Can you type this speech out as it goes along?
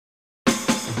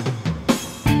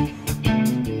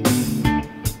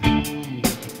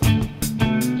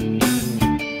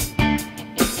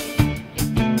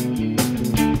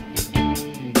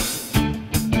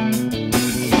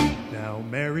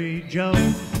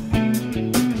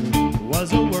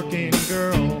was a working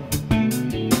girl.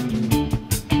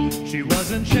 She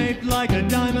wasn't shaped like a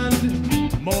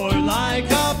diamond, more like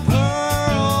a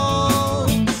pearl.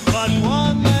 But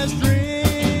one less drink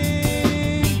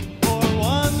or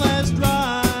one less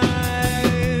drive,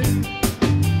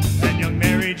 and young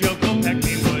Mary Jo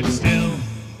Kopechne would still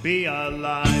be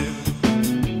alive.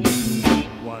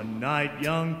 One night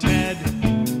young Ted,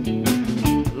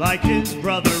 like his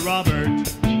brother Robert,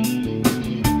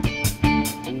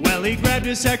 well, he grabbed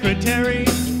his secretary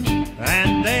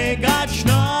and they got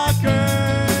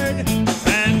schnockered.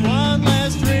 And one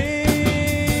less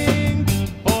drink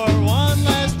or one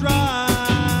less drive,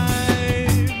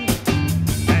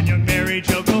 and young Mary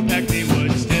Jo Kopechne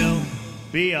would still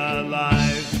be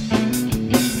alive.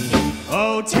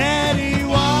 Oh, Teddy,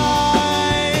 why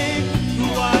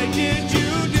did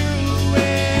you do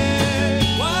it?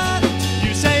 What?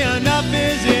 You say enough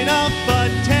is enough,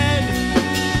 but Ted,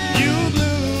 you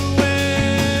blew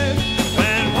it.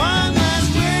 And one less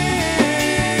drink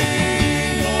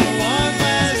or one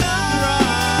less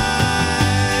drive,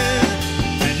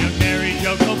 and young Mary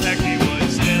Jo Kopechne would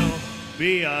still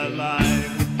be alive.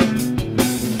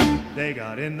 They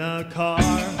got in the car,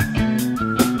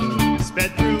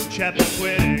 sped through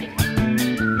Chappaquiddick.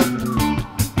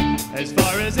 As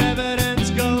far as evidence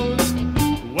goes,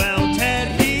 well, Ted,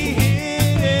 he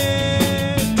hid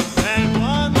it. And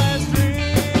one less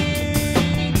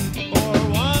drink or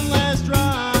one less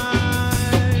drive,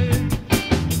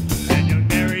 and young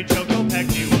Mary Jo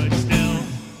Kopechne would still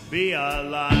be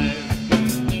alive.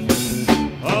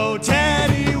 Oh,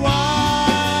 Teddy, why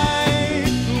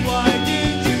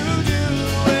did you do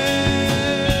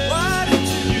it? What?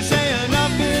 You say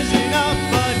enough is enough,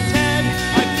 but Ted,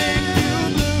 I think you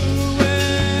blew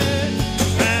it.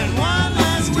 And one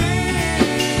less drink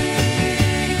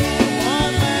or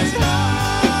one less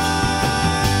drive,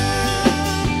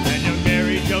 and young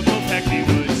Mary Jo Kopechne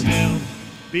would still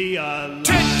be alive.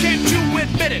 Ted, can't you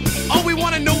admit it? All we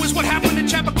want to know is what happened in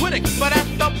Chappaquiddick. But at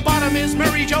the bottom is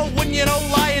Mary Jo, wouldn't you know,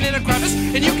 lying in a crevice.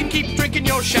 And you can keep drinking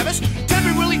your Chevis. Ted,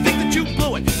 we really think that you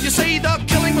blew it. You say the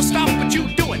killing was stopped, but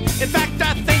you do it. In fact,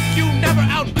 I think you never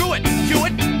outgrew it.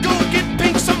 Hewitt, go get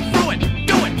Pink some fruit.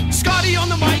 Do it. Scotty on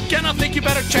the mic, and I think you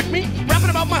better check me. Rapping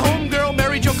about my homegirl,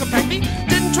 Mary Jo Kopechne.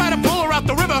 Didn't try to pull her out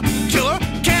the river. Killer,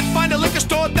 can't find a liquor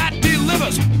store that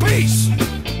delivers. Peace.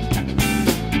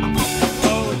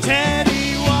 Oh,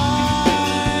 Teddy,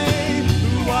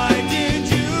 why did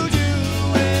you do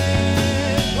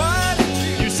it? What?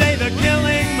 You say the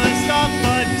killing must stop,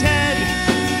 but Ted,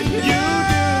 you do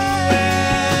it.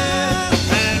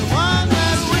 And one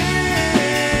less drink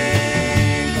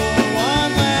or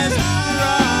one less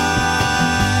drive,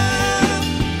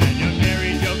 and young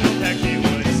Mary Jo Kopechne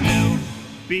would still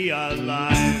be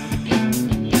alive.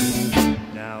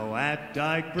 Now at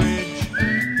Dyke Bridge,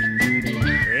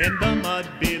 in the mud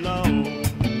below,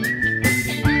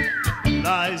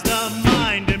 lies the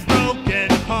mind and broken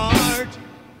heart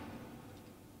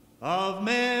of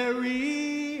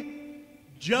Mary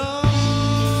Jo.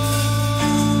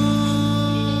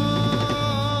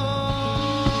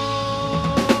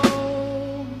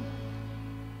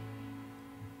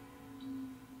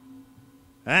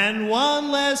 And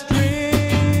one less drink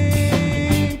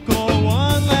or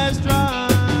one less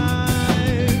drive,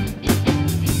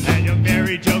 and young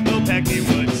Mary Jo Kopechne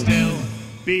would still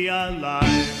be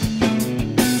alive.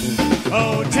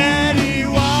 Oh, Teddy,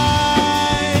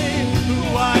 why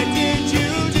did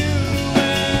you do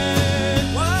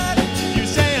it? What? You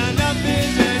say enough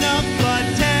is enough, but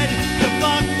Ted, the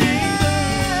fucking blew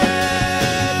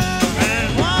it. And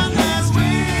one less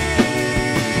drink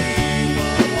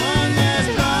or one less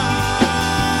drive,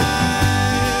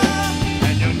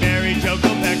 and young Mary Jo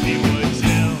Kopechne would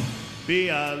still be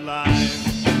alive.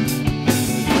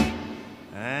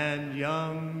 And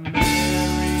young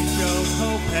Mary Jo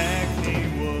Kopechne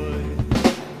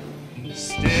would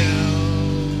still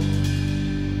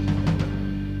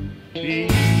be